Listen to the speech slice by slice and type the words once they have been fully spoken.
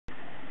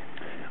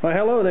Well,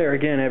 hello there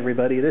again,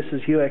 everybody. This is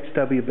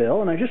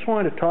uxwbill, and I just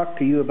wanted to talk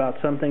to you about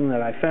something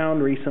that I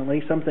found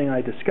recently, something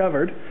I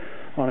discovered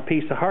on a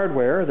piece of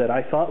hardware that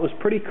I thought was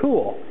pretty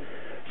cool.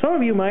 Some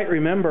of you might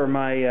remember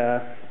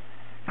my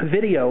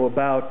video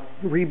about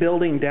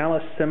rebuilding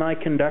Dallas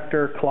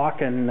Semiconductor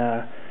clock and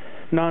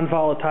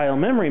non-volatile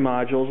memory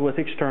modules with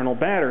external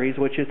batteries,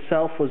 which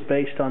itself was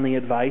based on the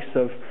advice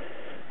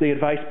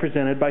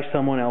presented by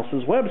someone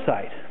else's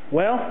website.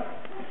 Well,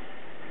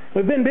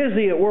 we've been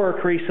busy at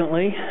work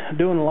recently,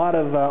 doing a lot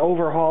of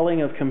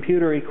overhauling of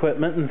computer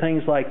equipment and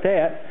things like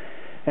that,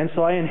 and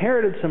so I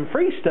inherited some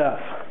free stuff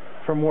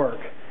from work.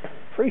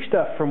 Free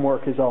stuff from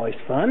work is always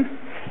fun.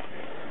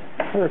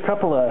 There were a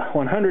couple of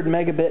 100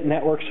 megabit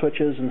network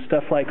switches and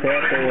stuff like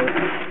that that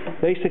were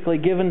basically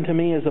given to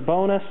me as a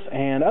bonus,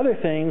 and other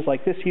things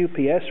like this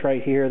UPS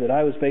right here that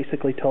I was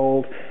basically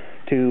told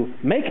to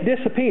make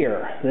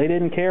disappear. They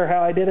didn't care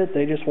how I did it,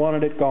 they just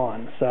wanted it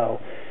gone. So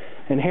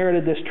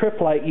inherited this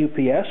Tripp-Lite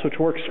UPS, which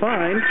works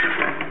fine,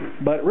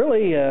 but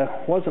really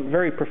wasn't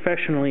very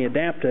professionally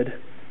adapted.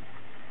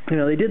 You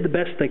know, they did the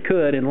best they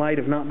could in light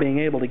of not being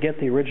able to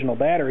get the original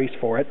batteries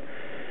for it.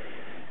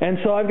 And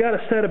so I've got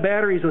a set of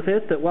batteries with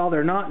it that, while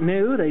they're not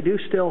new, they do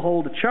still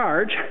hold a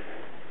charge.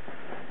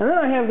 And then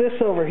I have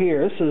this over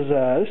here. This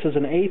is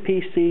an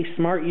APC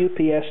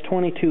SmartUPS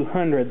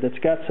 2200 that's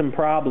got some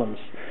problems.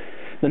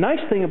 The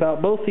nice thing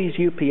about both these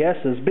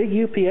UPSs, big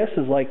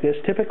UPSs like this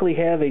typically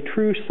have a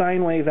true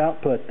sine wave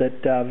output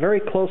that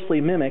very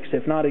closely mimics,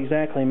 if not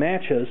exactly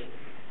matches,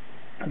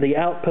 the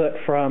output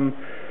from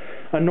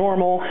a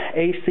normal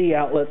AC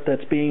outlet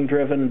that's being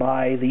driven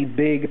by the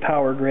big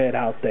power grid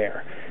out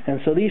there. And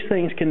so these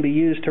things can be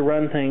used to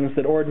run things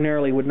that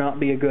ordinarily would not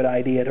be a good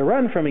idea to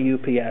run from a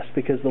UPS,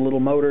 because the little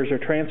motors or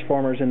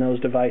transformers in those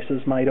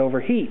devices might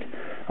overheat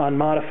on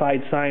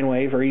modified sine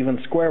wave or even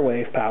square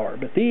wave power.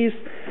 But these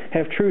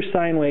have true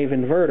sine wave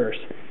inverters.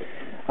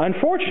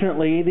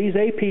 Unfortunately, these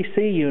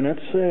APC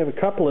units, I have a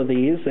couple of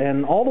these,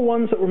 and all the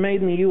ones that were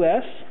made in the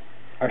US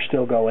are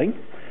still going.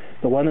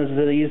 The ones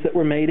of these that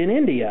were made in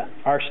India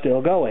are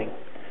still going.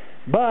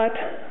 But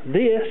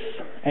this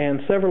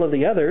and several of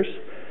the others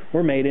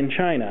were made in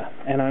China.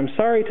 And I'm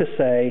sorry to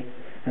say,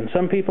 and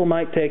some people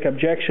might take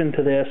objection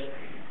to this,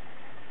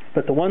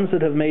 but the ones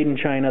that have made in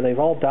China, they've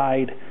all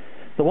died.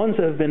 The ones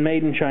that have been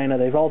made in China,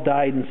 they've all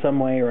died in some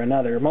way or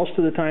another. Most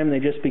of the time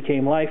they just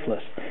became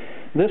lifeless.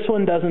 This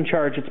one doesn't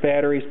charge its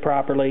batteries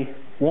properly,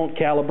 won't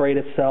calibrate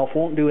itself,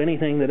 won't do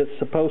anything that it's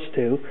supposed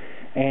to,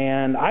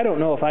 and I don't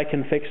know if I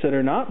can fix it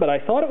or not, but I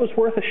thought it was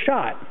worth a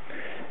shot.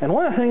 And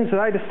one of the things that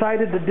I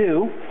decided to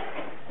do,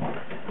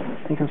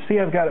 you can see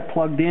I've got it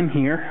plugged in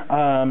here,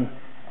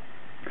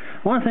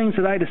 one of the things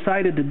that I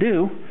decided to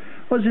do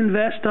was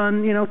invest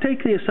on,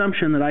 take the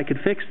assumption that I could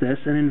fix this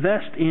and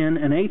invest in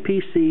an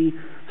APC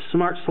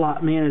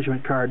SmartSlot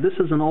management card. This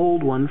is an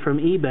old one from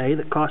eBay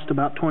that cost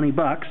about 20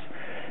 bucks,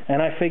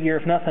 and I figure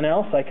if nothing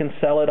else I can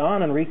sell it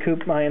on and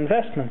recoup my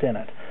investment in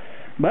it.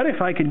 But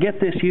if I could get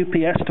this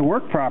UPS to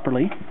work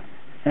properly,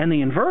 and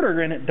the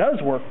inverter in it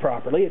does work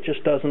properly, it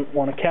just doesn't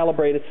want to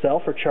calibrate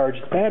itself or charge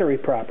its battery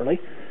properly,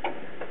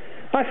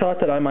 I thought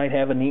that I might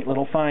have a neat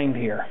little find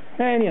here.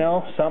 And,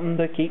 something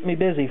to keep me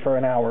busy for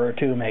an hour or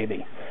two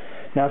maybe.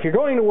 Now, if you're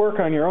going to work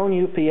on your own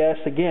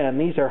UPS, again,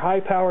 these are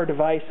high-power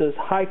devices,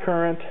 high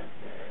current,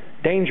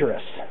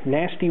 dangerous,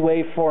 nasty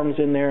waveforms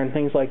in there and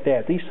things like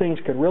that. These things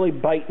could really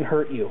bite and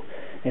hurt you.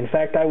 In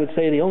fact, I would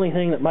say the only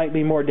thing that might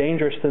be more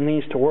dangerous than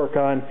these to work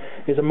on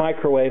is a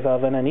microwave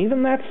oven, and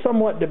even that's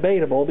somewhat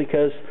debatable,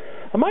 because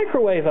a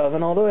microwave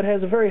oven, although it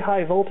has a very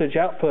high voltage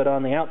output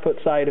on the output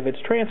side of its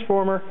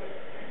transformer,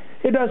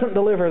 it doesn't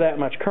deliver that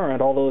much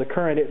current, although the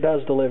current it does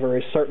deliver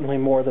is certainly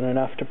more than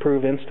enough to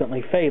prove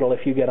instantly fatal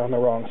if you get on the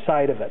wrong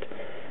side of it.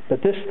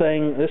 But this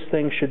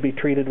thing should be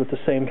treated with the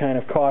same kind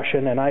of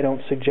caution, and I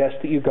don't suggest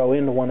that you go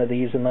into one of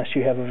these unless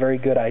you have a very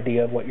good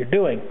idea of what you're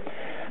doing.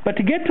 But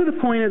to get to the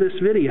point of this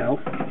video,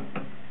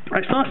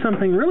 I saw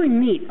something really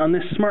neat on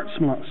this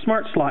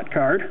SmartSlot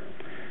card,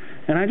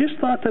 and I just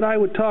thought that I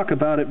would talk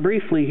about it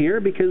briefly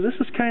here, because this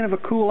is kind of a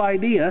cool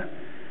idea.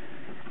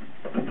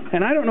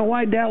 And I don't know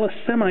why Dallas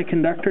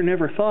Semiconductor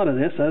never thought of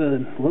this, other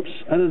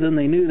than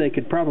they knew they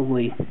could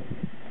probably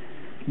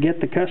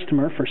get the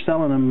customer for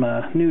selling them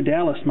new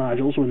Dallas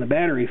modules when the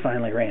battery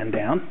finally ran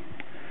down.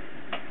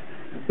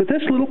 But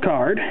this little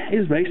card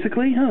is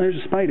basically, there's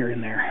a spider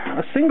in there,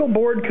 a single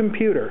board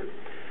computer.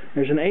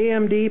 There's an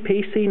AMD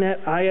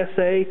PCNet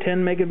ISA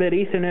 10 megabit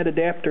Ethernet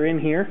adapter in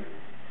here,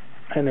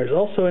 and there's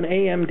also an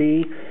AMD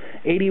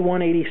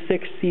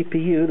 8186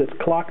 CPU that's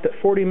clocked at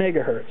 40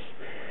 megahertz.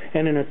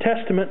 And in a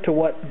testament to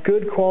what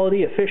good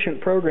quality,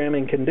 efficient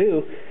programming can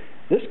do,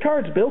 this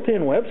card's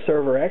built-in web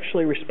server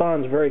actually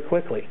responds very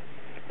quickly.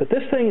 But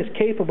this thing is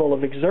capable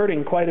of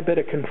exerting quite a bit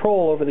of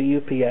control over the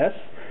UPS,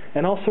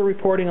 and also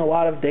reporting a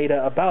lot of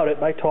data about it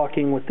by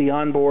talking with the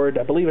onboard,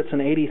 I believe it's an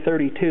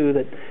 8032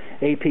 that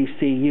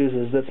APC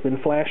uses that's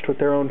been flashed with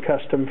their own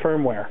custom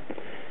firmware.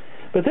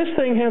 But this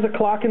thing has a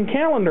clock and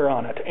calendar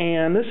on it,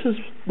 and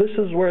this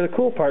is where the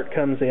cool part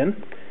comes in.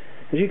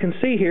 As you can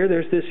see here,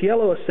 there's this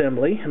yellow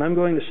assembly, and I'm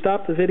going to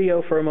stop the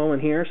video for a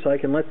moment here so I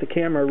can let the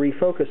camera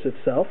refocus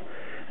itself,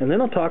 and then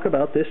I'll talk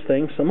about this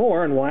thing some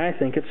more and why I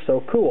think it's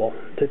so cool,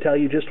 to tell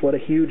you just what a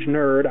huge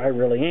nerd I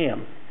really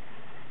am.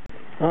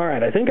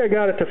 Alright, I think I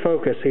got it to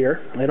focus here.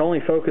 It only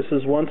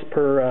focuses once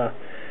per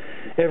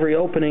every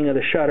opening of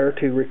the shutter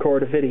to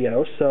record a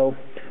video. So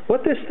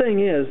what this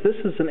thing is, this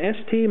is an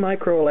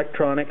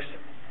STMicroelectronics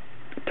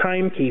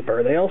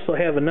Timekeeper. They also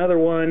have another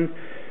one,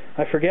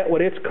 I forget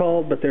what it's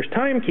called, but there's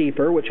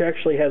Timekeeper, which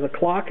actually has a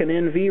clock and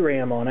NV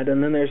RAM on it,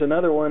 and then there's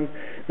another one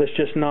that's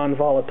just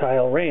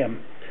non-volatile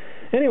RAM.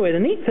 Anyway, the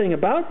neat thing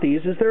about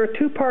these is they're a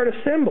two-part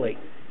assembly.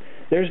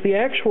 There's the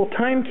actual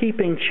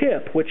timekeeping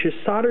chip, which is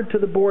soldered to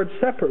the board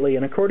separately,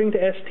 and according to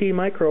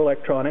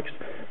STMicroelectronics,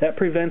 that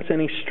prevents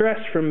any stress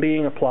from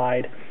being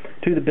applied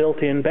to the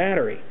built-in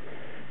battery.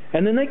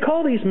 And then they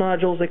call these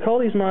modules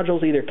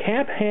either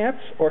cap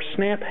hats or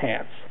snap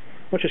hats,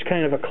 which is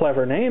kind of a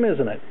clever name,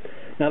 isn't it?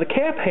 Now, the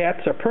cap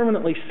hats are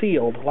permanently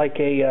sealed, like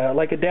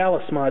a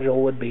Dallas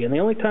module would be, and the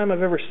only time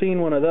I've ever seen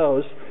one of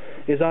those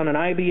is on an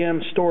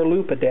IBM store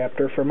loop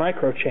adapter for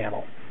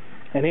microchannel.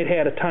 And it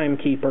had a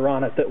timekeeper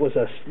on it that was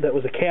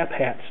a cap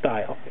hat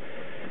style.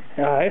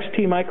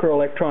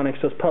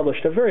 STMicroelectronics has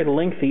published a very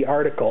lengthy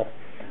article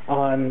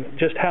on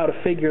just how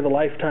to figure the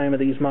lifetime of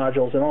these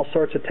modules and all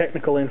sorts of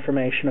technical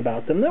information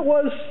about them. That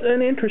was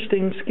an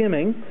interesting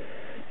skimming,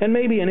 and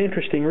maybe an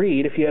interesting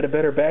read if you had a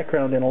better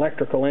background in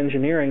electrical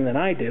engineering than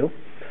I do.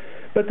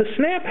 But the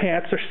snap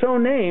hats are so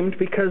named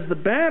because the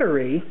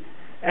battery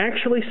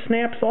actually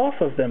snaps off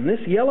of them.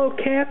 This yellow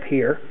cap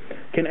here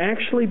can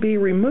actually be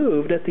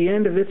removed at the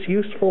end of its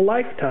useful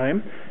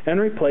lifetime and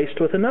replaced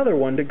with another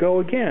one to go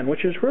again,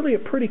 which is really a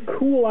pretty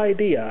cool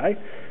idea. I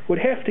would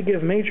have to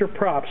give major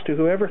props to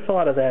whoever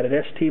thought of that at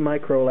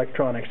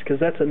STMicroelectronics, because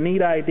that's a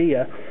neat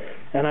idea,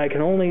 and I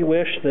can only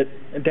wish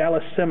that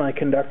Dallas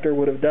Semiconductor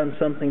would have done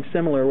something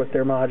similar with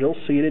their modules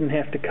so you didn't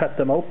have to cut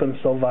them open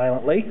so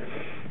violently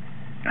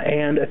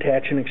and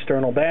attach an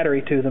external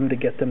battery to them to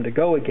get them to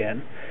go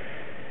again.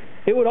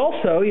 It would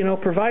also,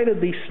 provided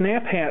the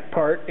snap hat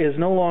part is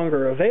no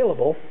longer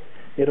available,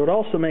 it would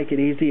also make it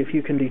easy if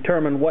you can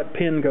determine what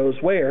pin goes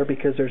where,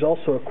 because there's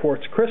also a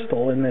quartz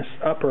crystal in this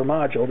upper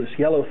module, this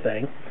yellow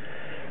thing.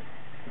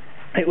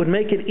 It would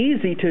make it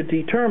easy to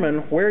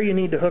determine where you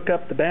need to hook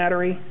up the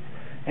battery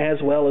as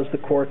well as the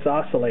quartz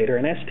oscillator.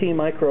 And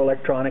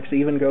STMicroelectronics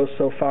even goes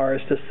so far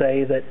as to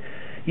say that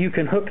you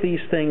can hook these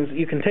things,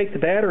 you can take the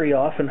battery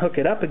off and hook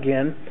it up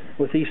again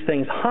with these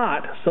things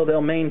hot, so they'll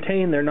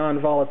maintain their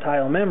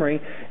non-volatile memory,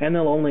 and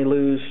they'll only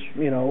lose,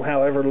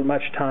 however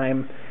much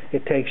time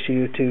it takes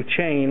you to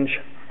change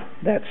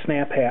that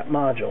snap hat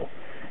module.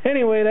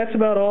 Anyway, that's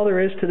about all there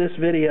is to this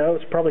video.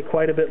 It's probably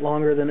quite a bit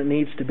longer than it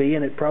needs to be,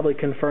 and it probably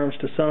confirms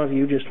to some of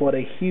you just what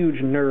a huge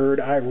nerd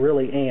I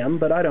really am,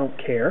 but I don't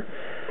care.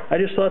 I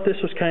just thought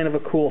this was kind of a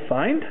cool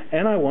find,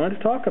 and I wanted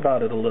to talk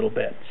about it a little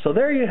bit. So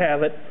there you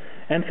have it.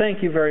 And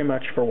thank you very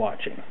much for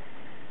watching.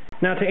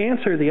 Now, to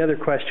answer the other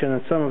question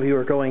that some of you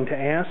are going to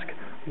ask,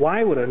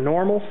 why would a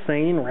normal,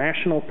 sane,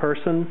 rational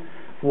person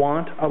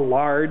want a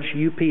large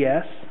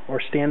UPS or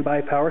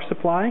standby power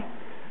supply?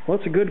 Well,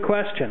 it's a good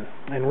question.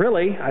 And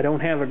really, I don't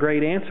have a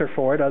great answer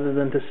for it other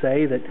than to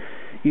say that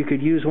you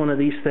could use one of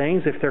these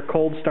things if they're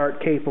cold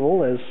start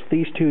capable, as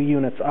these two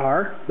units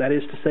are. That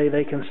is to say,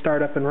 they can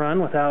start up and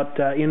run without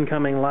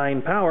incoming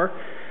line power.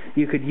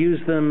 You could use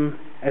them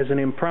as an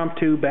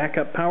impromptu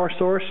backup power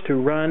source to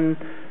run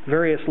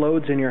various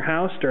loads in your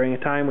house during a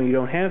time when you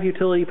don't have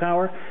utility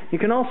power. You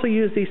can also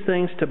use these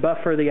things to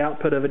buffer the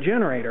output of a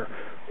generator.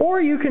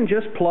 Or you can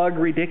just plug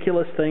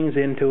ridiculous things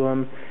into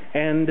them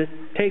and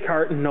take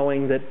heart in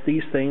knowing that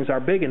these things are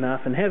big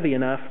enough and heavy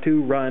enough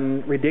to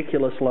run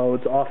ridiculous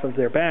loads off of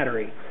their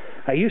battery.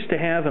 I used to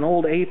have an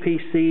old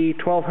APC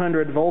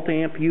 1200 volt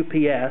amp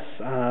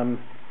UPS.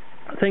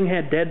 The thing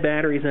had dead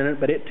batteries in it,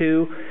 but it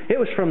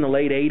was from the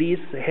late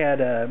 80s. It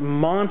had a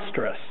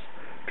monstrous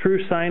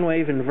true sine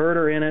wave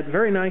inverter in it.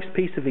 Very nice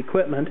piece of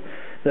equipment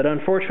that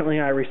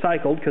unfortunately I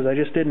recycled because I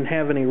just didn't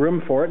have any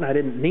room for it and I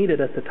didn't need it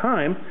at the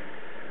time.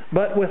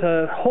 But with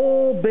a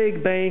whole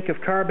big bank of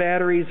car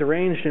batteries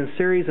arranged in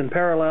series and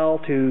parallel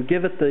to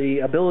give it the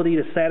ability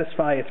to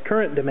satisfy its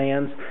current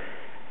demands,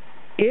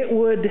 it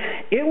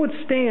would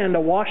stand a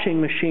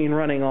washing machine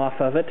running off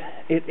of it.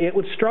 It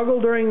would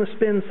struggle during the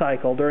spin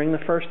cycle, during the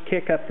first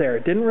kick up there.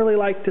 It didn't really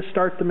like to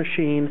start the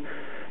machine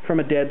from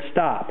a dead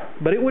stop,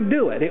 but it would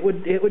do it. It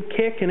would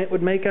kick and it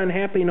would make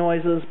unhappy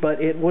noises,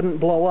 but it wouldn't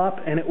blow up,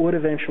 and it would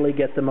eventually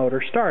get the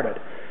motor started.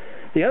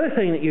 The other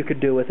thing that you could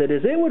do with it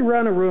is it would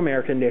run a room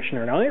air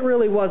conditioner. Now, it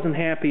really wasn't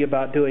happy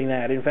about doing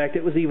that. In fact,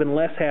 it was even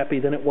less happy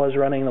than it was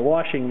running the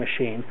washing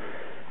machine.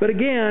 But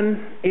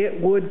again,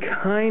 it would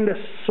kind of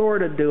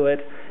sort of do it,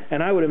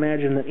 and I would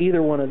imagine that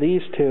either one of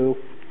these two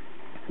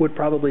would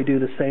probably do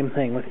the same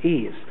thing with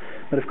ease.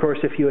 But of course,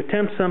 if you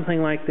attempt something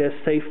like this,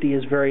 safety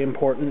is very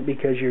important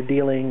because you're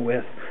dealing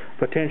with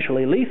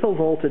potentially lethal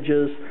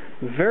voltages,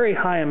 very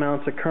high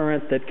amounts of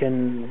current that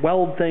can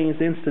weld things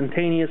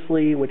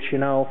instantaneously, which,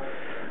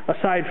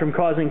 aside from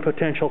causing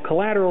potential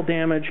collateral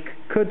damage,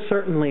 could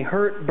certainly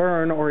hurt,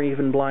 burn, or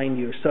even blind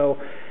you. So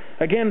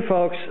again,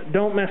 folks,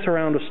 don't mess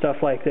around with stuff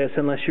like this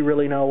unless you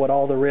really know what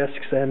all the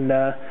risks and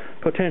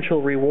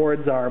potential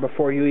rewards are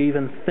before you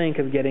even think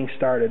of getting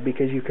started,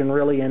 because you can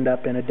really end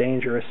up in a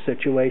dangerous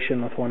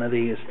situation with one of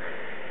these,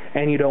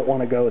 and you don't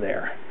want to go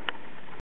there.